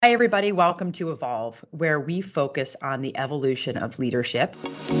Hi, everybody. Welcome to Evolve, where we focus on the evolution of leadership.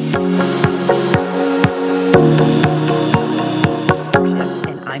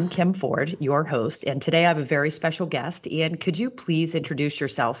 And I'm Kim Ford, your host. And today I have a very special guest. Ian, could you please introduce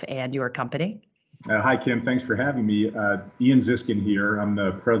yourself and your company? Hi, Kim. Thanks for having me. Ian Ziskin here. I'm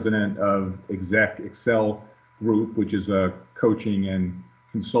the president of EXec Excel Group, which is a coaching and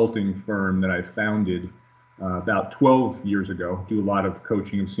consulting firm that I founded about 12 years ago. Do a lot of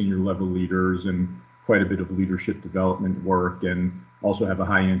coaching of senior level leaders and quite a bit of leadership development work, and also have a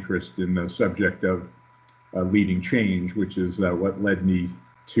high interest in the subject of leading change, which is what led me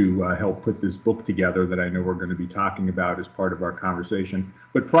to help put this book together that I know we're going to be talking about as part of our conversation.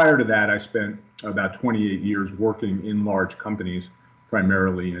 But prior to that, I spent about 28 years working in large companies,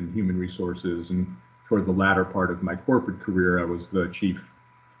 primarily in human resources. And toward the latter part of my corporate career, I was the chief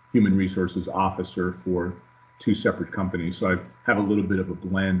human resources officer for two separate companies. So I have a little bit of a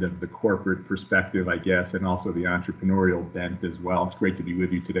blend of the corporate perspective, I guess, and also the entrepreneurial bent as well. It's great to be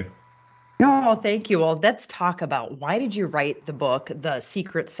with you today. Oh, thank you. Well, let's talk about why did you write the book, The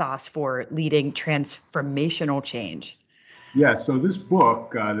Secret Sauce for Leading Transformational Change? Yeah, so this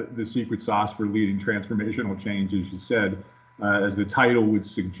book, The Secret Sauce for Leading Transformational Change, as you said, as the title would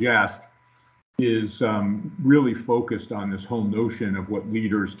suggest, is really focused on this whole notion of what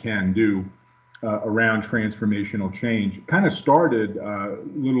leaders can do around transformational change. It kind of started a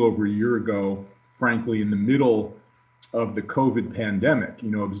little over a year ago, frankly, in the middle of the COVID pandemic,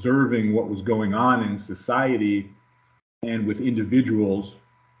 observing what was going on in society and with individuals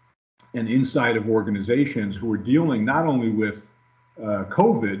and inside of organizations who were dealing not only with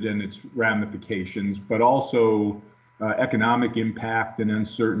COVID and its ramifications, but also economic impact and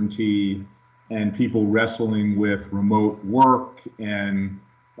uncertainty, and people wrestling with remote work, and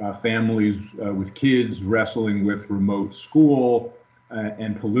families with kids wrestling with remote school,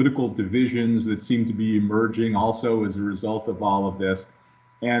 and political divisions that seem to be emerging also as a result of all of this.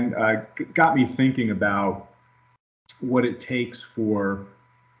 And got me thinking about what it takes for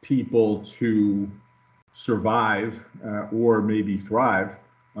people to survive or maybe thrive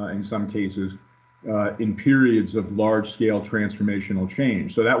in some cases in periods of large-scale transformational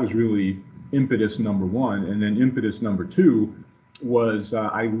change. So that was really impetus number one. And then impetus number two was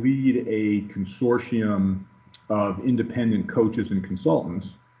I lead a consortium of independent coaches and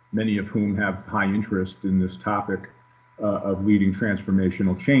consultants, many of whom have high interest in this topic of leading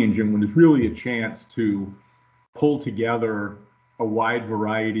transformational change. And when it's really a chance to pull together a wide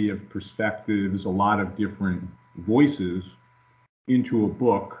variety of perspectives, a lot of different voices into a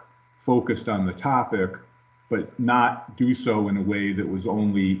book focused on the topic, but not do so in a way that was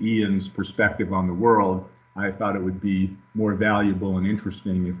only Ian's perspective on the world. I thought it would be more valuable and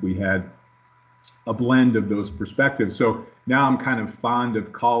interesting if we had a blend of those perspectives. So now I'm kind of fond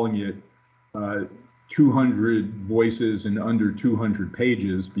of calling it 200 voices in under 200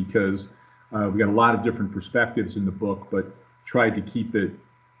 pages, because we got a lot of different perspectives in the book, but tried to keep it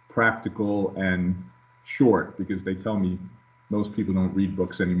practical and short, because they tell me most people don't read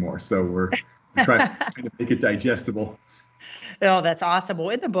books anymore. So we're trying to make it digestible. Oh, that's awesome. Well,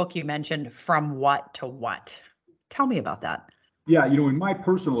 in the book, you mentioned from what to what. Tell me about that. Yeah, in my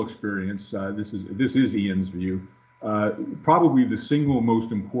personal experience, this is Ian's view, probably the single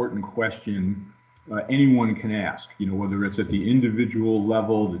most important question anyone can ask, whether it's at the individual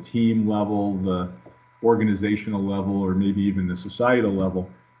level, the team level, the organizational level, or maybe even the societal level,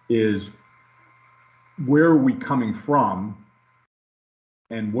 is where are we coming from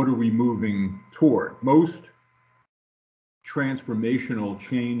and what are we moving toward? Most transformational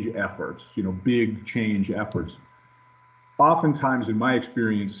change efforts, big change efforts, oftentimes in my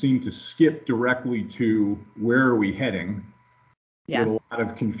experience seem to skip directly to where are we heading, with a lot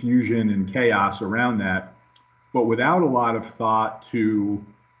of confusion and chaos around that, but without a lot of thought to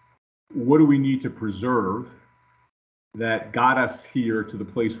what do we need to preserve that got us here to the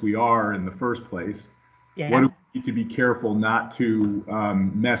place we are in the first place. What do we need to be careful not to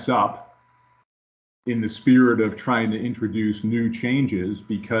mess up in the spirit of trying to introduce new changes,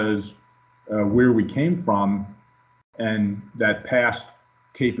 because where we came from and that past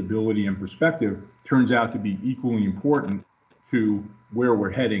capability and perspective turns out to be equally important to where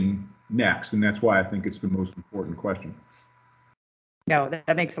we're heading next. And that's why I think it's the most important question. No,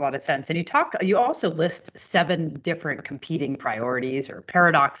 that makes a lot of sense. And you also list 7 different competing priorities or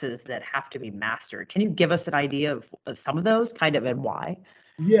paradoxes that have to be mastered. Can you give us an idea of some of those, kind of, and why?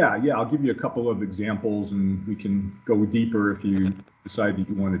 Yeah, I'll give you a couple of examples and we can go deeper if you decide that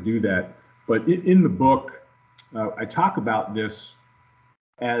you want to do that. But in the book, I talk about this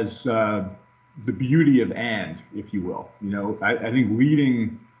as the beauty of and, if you will. I think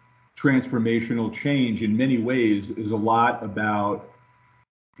leading transformational change in many ways is a lot about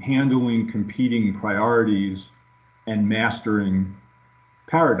handling competing priorities and mastering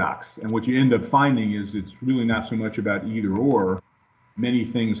paradox. And what you end up finding is it's really not so much about either or. Many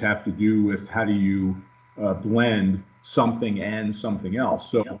things have to do with how do you blend something and something else.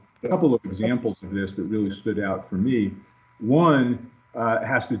 So a couple of examples of this that really stood out for me. One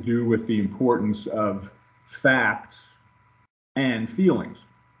has to do with the importance of facts and feelings.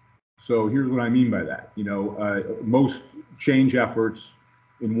 So here's what I mean by that. Most change efforts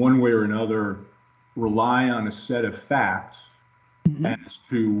in one way or another rely on a set of facts as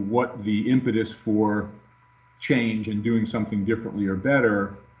to what the impetus for change and doing something differently or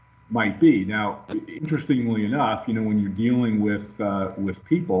better might be. Now, interestingly enough, when you're dealing with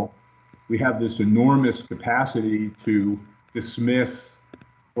people, we have this enormous capacity to dismiss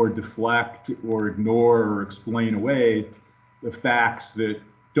or deflect or ignore or explain away the facts that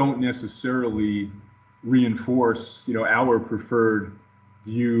don't necessarily reinforce, our preferred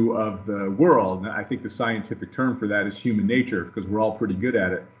view of the world. And I think the scientific term for that is human nature, because we're all pretty good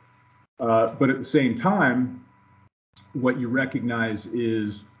at it. But at the same time, what you recognize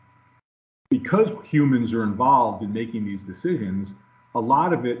is because humans are involved in making these decisions, a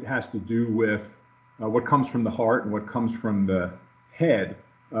lot of it has to do with what comes from the heart and what comes from the head.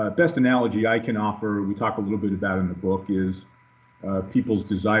 Best analogy I can offer, we talk a little bit about in the book, is people's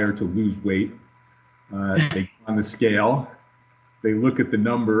desire to lose weight. They go on the scale, they look at the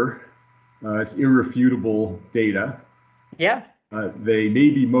number, it's irrefutable data. Yeah. They may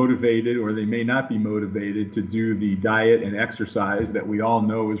be motivated or they may not be motivated to do the diet and exercise that we all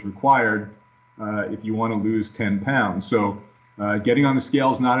know is required if you want to lose 10 pounds. So getting on the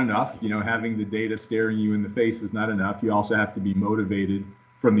scale is not enough. Having the data staring you in the face is not enough. You also have to be motivated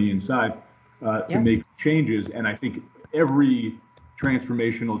from the inside to make changes. And I think every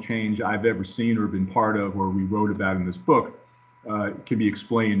transformational change I've ever seen or been part of or we wrote about in this book can be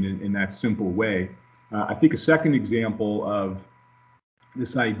explained in that simple way. I think a second example of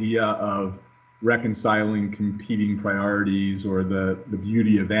this idea of reconciling competing priorities or the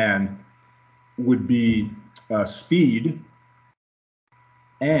beauty of and would be speed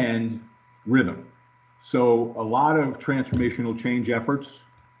and rhythm. So a lot of transformational change efforts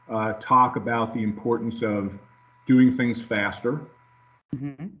talk about the importance of doing things faster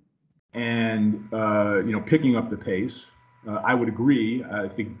and picking up the pace. I would agree. I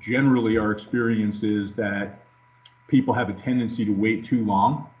think generally our experience is that people have a tendency to wait too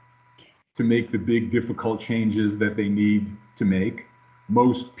long to make the big, difficult changes that they need to make.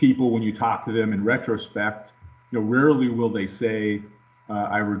 Most people, when you talk to them in retrospect, rarely will they say,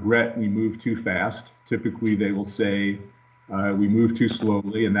 I regret we moved too fast. Typically, they will say, we moved too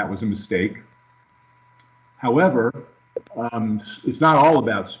slowly, and that was a mistake. However, it's not all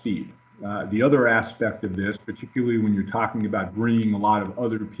about speed. The other aspect of this, particularly when you're talking about bringing a lot of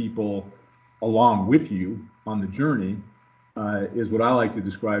other people along with you on the journey, is what I like to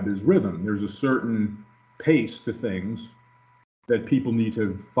describe as rhythm. There's a certain pace to things that people need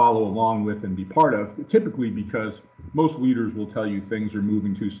to follow along with and be part of, typically because most leaders will tell you things are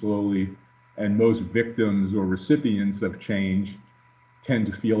moving too slowly, and most victims or recipients of change tend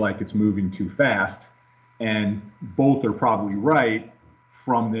to feel like it's moving too fast. And both are probably right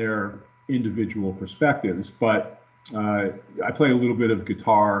from their individual perspectives. But I play a little bit of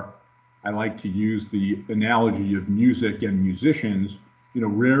guitar. I like to use the analogy of music and musicians.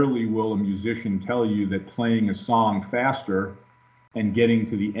 Rarely will a musician tell you that playing a song faster and getting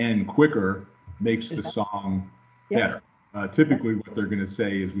to the end quicker makes the song better. Typically what they're going to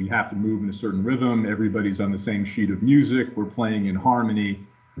say is we have to move in a certain rhythm. Everybody's on the same sheet of music. We're playing in harmony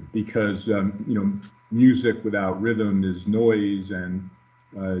because, music without rhythm is noise, and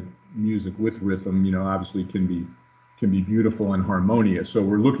music with rhythm, obviously can be beautiful and harmonious. So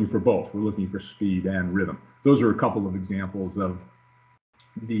we're looking for both. We're looking for speed and rhythm. Those are a couple of examples of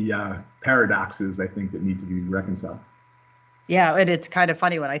the paradoxes, I think, that need to be reconciled. Yeah, and it's kind of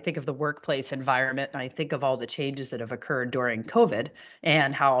funny when I think of the workplace environment and I think of all the changes that have occurred during COVID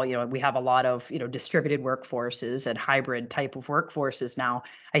and how, we have a lot of, distributed workforces and hybrid type of workforces now.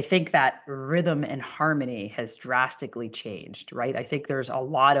 I think that rhythm and harmony has drastically changed, right? I think there's a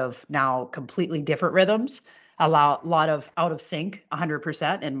lot of now completely different rhythms, a lot of out of sync,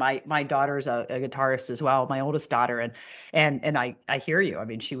 100%. And my daughter's a guitarist as well, my oldest daughter, and I hear you. I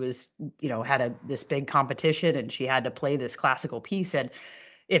mean, she was, had this big competition and she had to play this classical piece, and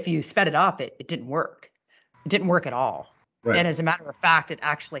if you sped it up, it didn't work. It didn't work at all. Right. And as a matter of fact, it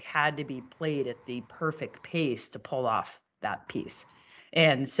actually had to be played at the perfect pace to pull off that piece.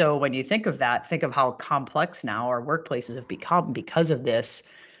 And so when you think of that, think of how complex now our workplaces have become because of this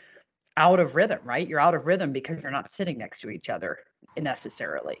out of rhythm, right? You're out of rhythm because you're not sitting next to each other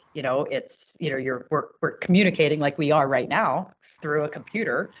necessarily. It's, we're communicating like we are right now through a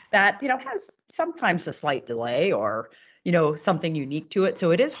computer that, has sometimes a slight delay or, something unique to it.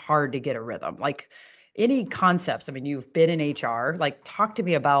 So it is hard to get a rhythm. Like any concepts, I mean, you've been in HR, like talk to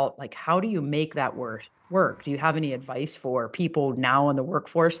me about like how do you make that work? Do you have any advice for people now in the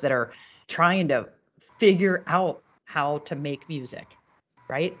workforce that are trying to figure out how to make music,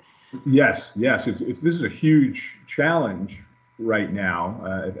 right? Yes. This is a huge challenge right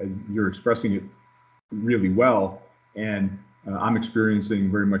now. You're expressing it really well, and I'm experiencing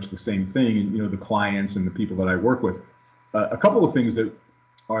very much the same thing. And the clients and the people that I work with. A couple of things that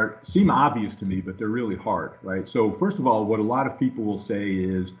seem obvious to me, but they're really hard, right? So first of all, what a lot of people will say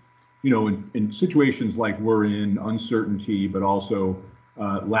is, in situations like we're in, uncertainty, but also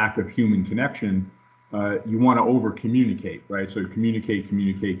lack of human connection, you want to over communicate, right? So communicate,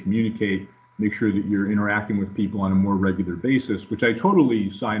 make sure that you're interacting with people on a more regular basis, which I totally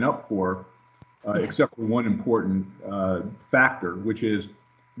sign up for, except for one important factor, which is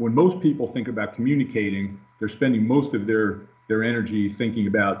when most people think about communicating, they're spending most of their energy thinking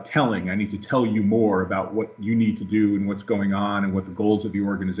about telling. I need to tell you more about what you need to do and what's going on and what the goals of the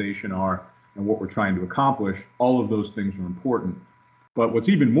organization are and what we're trying to accomplish. All of those things are important. But what's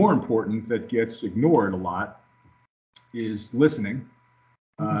even more important that gets ignored a lot is listening,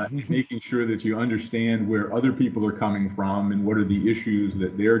 making sure that you understand where other people are coming from and what are the issues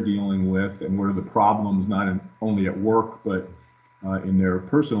that they're dealing with and what are the problems, not only at work, but in their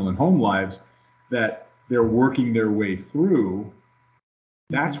personal and home lives that they're working their way through.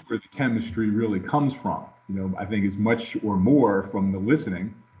 That's where the chemistry really comes from. I think as much or more from the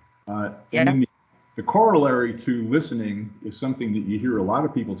listening. And then the corollary to listening is something that you hear a lot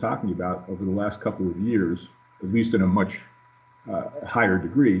of people talking about over the last couple of years, at least in a much higher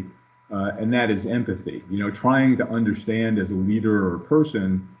degree, and that is empathy. Trying to understand as a leader or a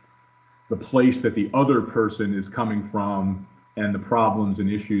person the place that the other person is coming from and the problems and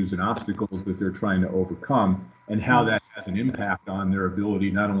issues and obstacles that they're trying to overcome, and how that has an impact on their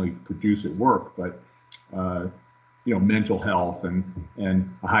ability not only to produce at work, but mental health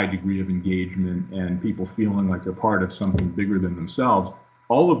and a high degree of engagement and people feeling like they're part of something bigger than themselves.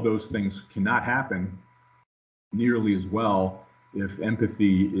 All of those things cannot happen nearly as well if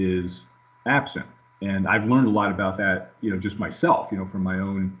empathy is absent. And I've learned a lot about that, just myself, from my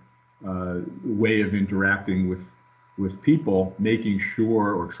own way of interacting with people, making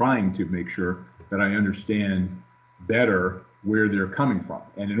sure or trying to make sure that I understand better where they're coming from.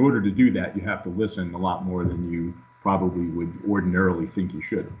 And in order to do that, you have to listen a lot more than you probably would ordinarily think you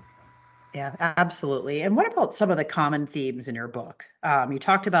should. Yeah, absolutely. And what about some of the common themes in your book? You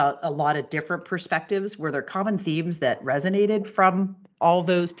talked about a lot of different perspectives. Were there common themes that resonated from all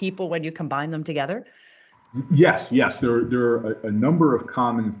those people when you combine them together? Yes. There are a number of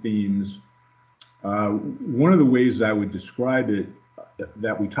common themes. One of the ways I would describe it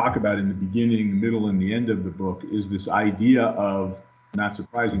that we talk about in the beginning, the middle, and the end of the book is this idea of, not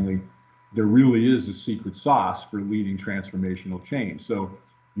surprisingly, there really is a secret sauce for leading transformational change. So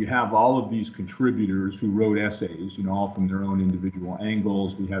you have all of these contributors who wrote essays, all from their own individual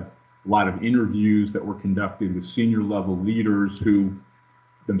angles. We have a lot of interviews that were conducted with senior level leaders who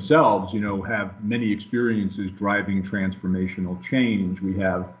themselves, have many experiences driving transformational change. We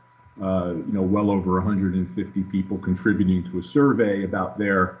have well over 150 people contributing to a survey about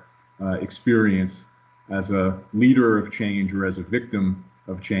their experience as a leader of change or as a victim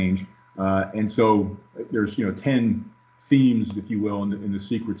of change. And so there's 10 themes, if you will, in the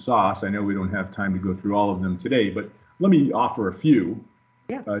secret sauce. I know we don't have time to go through all of them today, but let me offer a few.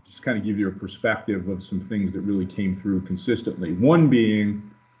 Just kind of give you a perspective of some things that really came through consistently. One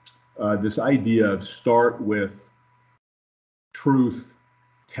being this idea of start with truth,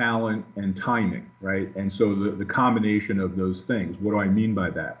 talent, and timing, right? And so the combination of those things. What do I mean by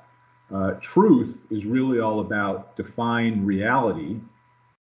that? Truth is really all about define reality.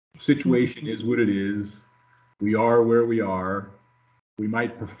 Situation is what it is. We are where we are. We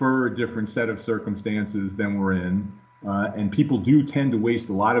might prefer a different set of circumstances than we're in. And people do tend to waste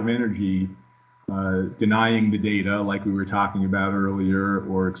a lot of energy denying the data, like we were talking about earlier,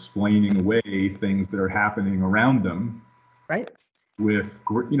 or explaining away things that are happening around them. Right. With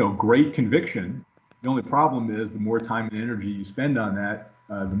great conviction. The only problem is the more time and energy you spend on that,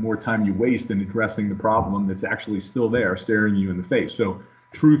 the more time you waste in addressing the problem that's actually still there, staring you in the face. So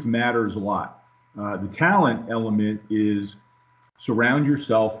truth matters a lot. The talent element is surround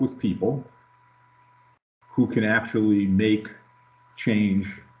yourself with people who can actually make change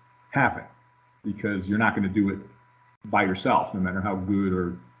happen, because you're not going to do it by yourself, no matter how good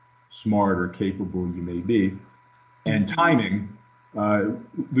or smart or capable you may be. And timing,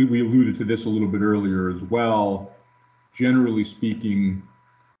 we alluded to this a little bit earlier as well. Generally speaking,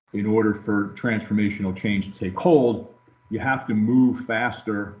 in order for transformational change to take hold, you have to move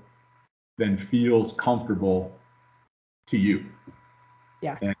faster than feels comfortable to you.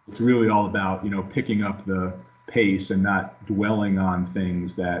 Yeah. And it's really all about, picking up the pace and not dwelling on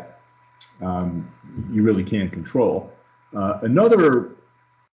things that you really can't control. Another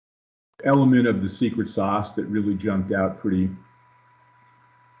element of the secret sauce that really jumped out pretty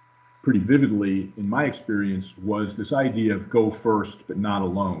vividly in my experience was this idea of go first but not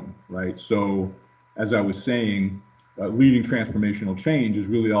alone, right? So as I was saying, leading transformational change is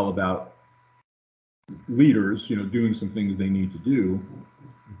really all about leaders, doing some things they need to do,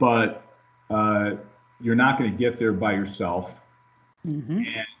 but you're not going to get there by yourself. Mm-hmm.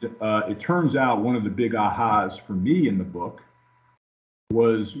 And it turns out one of the big ahas for me in the book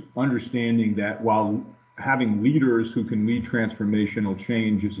was understanding that while having leaders who can lead transformational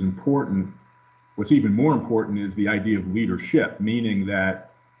change is important, what's even more important is the idea of leadership, meaning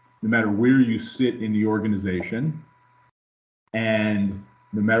that no matter where you sit in the organization and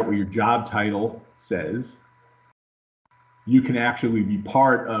no matter what your job title says, you can actually be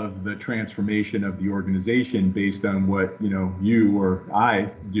part of the transformation of the organization based on what you or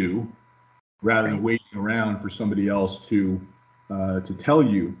I do, rather than waiting around for somebody else to tell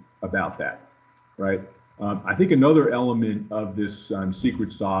you about that, right? I think another element of this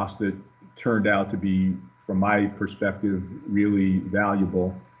secret sauce that turned out to be, from my perspective, really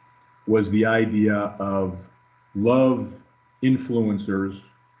valuable was the idea of love influencers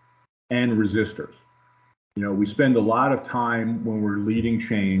and resistors. We spend a lot of time when we're leading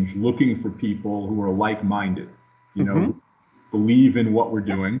change looking for people who are like-minded, believe in what we're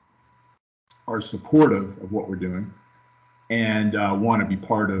doing, are supportive of what we're doing, and want to be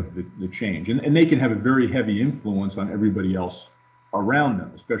part of the change. And they can have a very heavy influence on everybody else around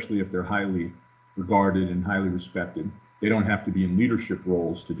them, especially if they're highly regarded and highly respected. They don't have to be in leadership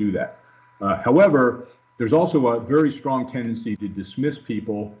roles to do that. However, there's also a very strong tendency to dismiss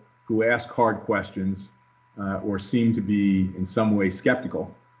people who ask hard questions or seem to be in some way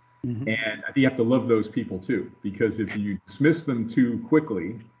skeptical. Mm-hmm. And I think you have to love those people too, because if you dismiss them too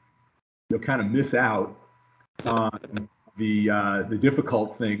quickly, you'll kind of miss out on the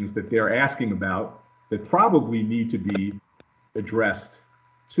difficult things that they're asking about that probably need to be addressed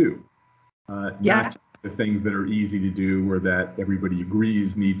too. Not the things that are easy to do or that everybody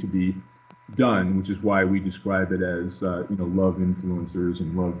agrees need to be done, which is why we describe it as love influencers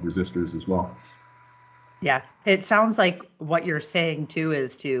and love resistors as well. Yeah, it sounds like what you're saying too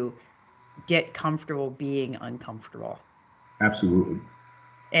is to get comfortable being uncomfortable. Absolutely.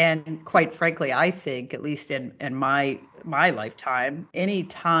 And quite frankly, I think, at least in my lifetime, any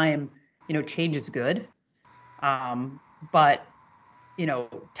time, change is good. But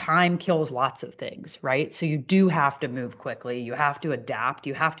time kills lots of things, right? So you do have to move quickly. You have to adapt.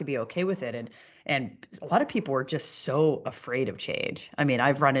 You have to be okay with it. And a lot of people are just so afraid of change. I mean,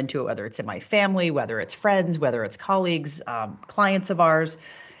 I've run into it, whether it's in my family, whether it's friends, whether it's colleagues, clients of ours.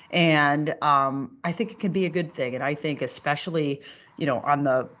 And I think it can be a good thing. And I think especially,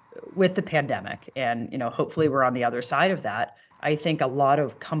 with the pandemic and, hopefully we're on the other side of that. I think a lot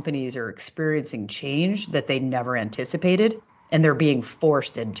of companies are experiencing change that they never anticipated, and they're being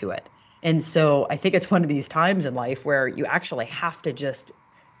forced into it. And so I think it's one of these times in life where you actually have to just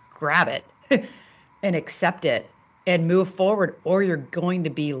grab it and accept it and move forward, or you're going to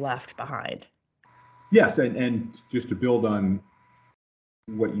be left behind. Yes, and just to build on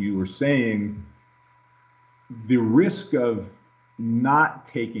what you were saying, the risk of not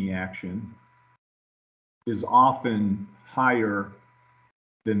taking action is often higher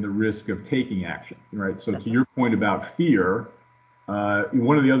than the risk of taking action, right? So to your point about fear,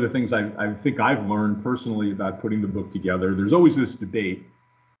 one of the other things I think I've learned personally about putting the book together, there's always this debate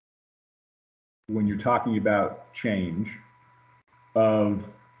when you're talking about change of,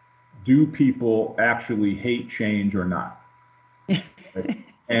 do people actually hate change or not? Right?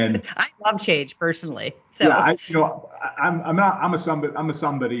 And I love change personally. So yeah, I'm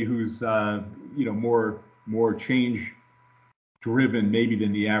somebody who's more change driven maybe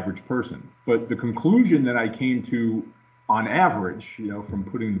than the average person. But the conclusion that I came to on average, from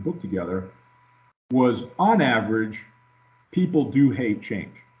putting the book together, was on average, people do hate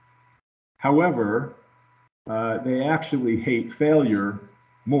change. However, they actually hate failure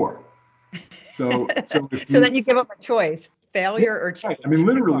more. So then you give them a choice: failure or change. Right. I mean,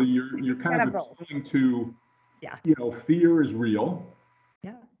 literally, you're kind of explaining to, fear is real.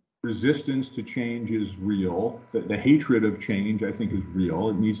 Yeah. resistance to change is real. The hatred of change, I think, is real.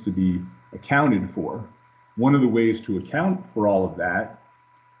 It needs to be accounted for. One of the ways to account for all of that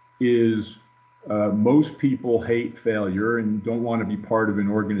is most people hate failure and don't want to be part of an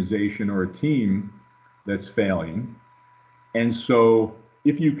organization or a team that's failing. And so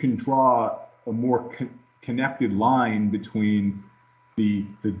if you can draw a more connected line between the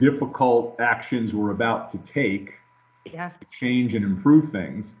difficult actions we're about to take to change and improve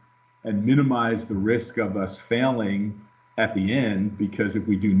things and minimize the risk of us failing at the end, because if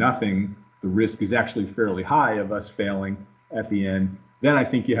we do nothing, the risk is actually fairly high of us failing at the end, then I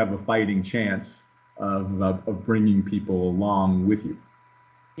think you have a fighting chance of bringing people along with you.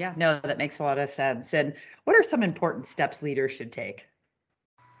 Yeah, no, that makes a lot of sense. And what are some important steps leaders should take?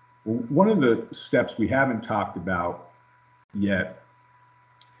 Well, one of the steps we haven't talked about yet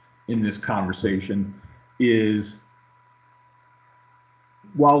in this conversation is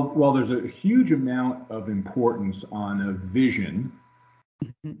while there's a huge amount of importance on a vision,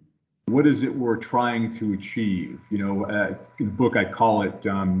 what is it we're trying to achieve? You know, in the book I call it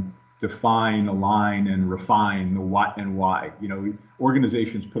define, align, and refine the what and why. You know,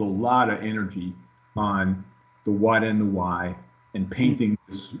 organizations put a lot of energy on the what and the why and painting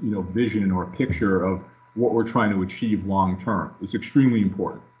this, you know, vision or picture of what we're trying to achieve long term. It's extremely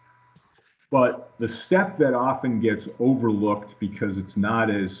important. But the step that often gets overlooked because it's not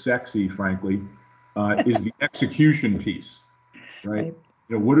as sexy, frankly, is the execution piece, right?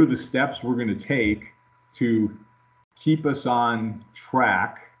 You know, what are the steps we're going to take to keep us on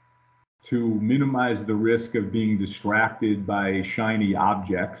track, to minimize the risk of being distracted by shiny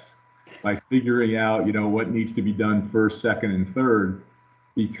objects, by figuring out, you know, what needs to be done first, second, and third,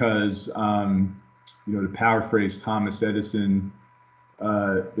 because, you know, to paraphrase Thomas Edison,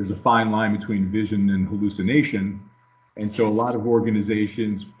 there's a fine line between vision and hallucination. And so a lot of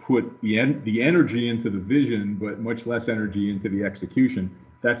organizations put the energy into the vision, but much less energy into the execution.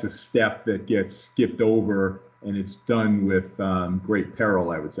 That's a step that gets skipped over, and it's done with great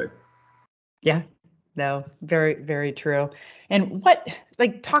peril, I would say. Yeah, no, very, very true. And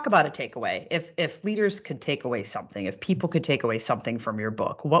talk about a takeaway. If leaders could take away something, if people could take away something from your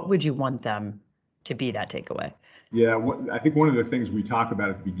book, what would you want them to be that takeaway? Yeah, I think one of the things we talk about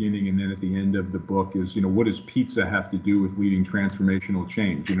at the beginning and then at the end of the book is, you know, what does pizza have to do with leading transformational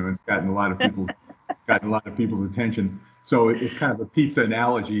change? You know, it's gotten a lot of people's attention. So it's kind of a pizza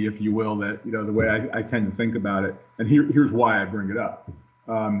analogy, if you will, that, you know, the way I tend to think about it. And here's why I bring it up.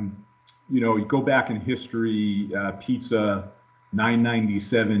 You know, you go back in history, pizza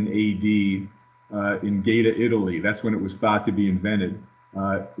 997 AD in Gaeta, Italy. That's when it was thought to be invented.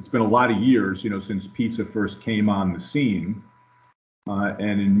 It's been a lot of years, you know, since pizza first came on the scene,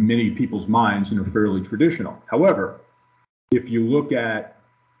 and in many people's minds, you know, fairly traditional. However, if you look at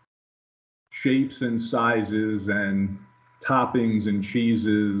shapes and sizes and toppings and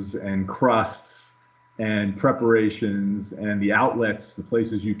cheeses and crusts and preparations and the outlets, the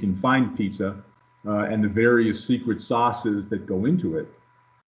places you can find pizza, and the various secret sauces that go into it,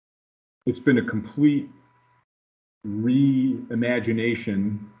 it's been a complete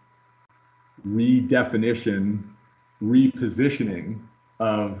reimagination, redefinition, repositioning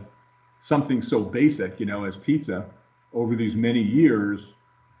of something so basic, you know, as pizza over these many years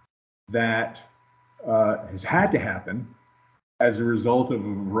that has had to happen as a result of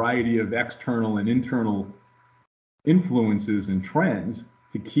a variety of external and internal influences and trends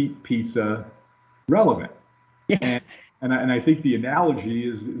to keep pizza relevant. Yeah. And I think the analogy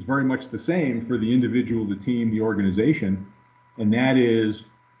is very much the same for the individual, the team, the organization, and that is,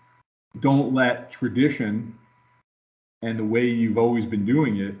 don't let tradition and the way you've always been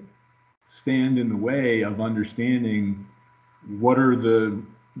doing it stand in the way of understanding what are the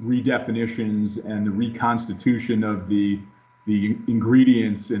redefinitions and the reconstitution of the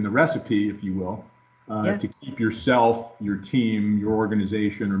ingredients in the recipe, if you will, to keep yourself, your team, your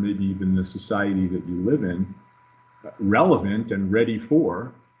organization, or maybe even the society that you live in relevant and ready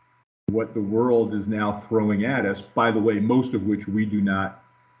for what the world is now throwing at us, by the way, most of which we do not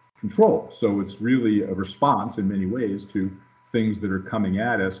control. So it's really a response in many ways to things that are coming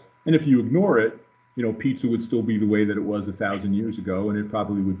at us. And if you ignore it, you know, pizza would still be the way that it was 1,000 years ago, and it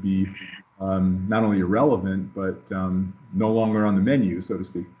probably would be not only irrelevant, but no longer on the menu, so to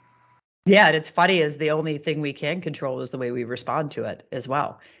speak. Yeah, and it's funny, is the only thing we can control is the way we respond to it as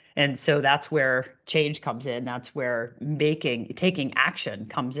well. And so that's where change comes in. That's where taking action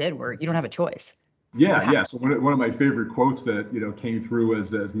comes in, where you don't have a choice. Yeah. So one of my favorite quotes that, you know, came through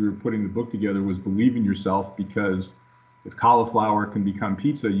as we were putting the book together was, believe in yourself, because if cauliflower can become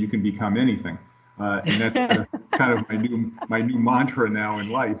pizza, you can become anything. And kind of my new mantra now in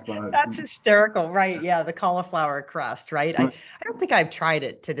life. That's hysterical, right? Yeah, the cauliflower crust, right? I don't think I've tried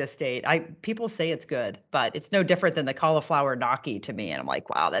it to this date. People say it's good, but it's no different than the cauliflower gnocchi to me. And I'm like,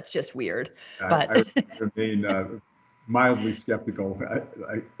 wow, that's just weird. But I remain mildly skeptical.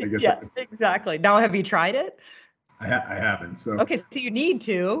 I guess. yeah, exactly. Now, have you tried it? I haven't. So Okay, so you need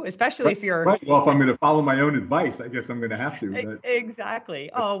to, especially if you're right. Well, if I'm going to follow my own advice, I guess I'm going to have to. But exactly.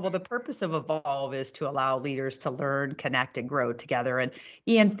 Oh, well, the purpose of Evolve is to allow leaders to learn, connect, and grow together. And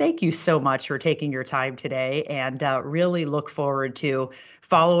Ian, thank you so much for taking your time today, and really look forward to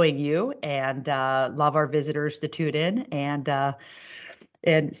following you, and love our visitors to tune in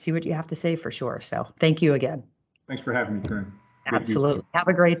and see what you have to say for sure. So thank you again. Thanks for having me, Karen. Absolutely. Have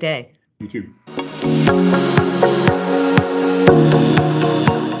a great day. You too.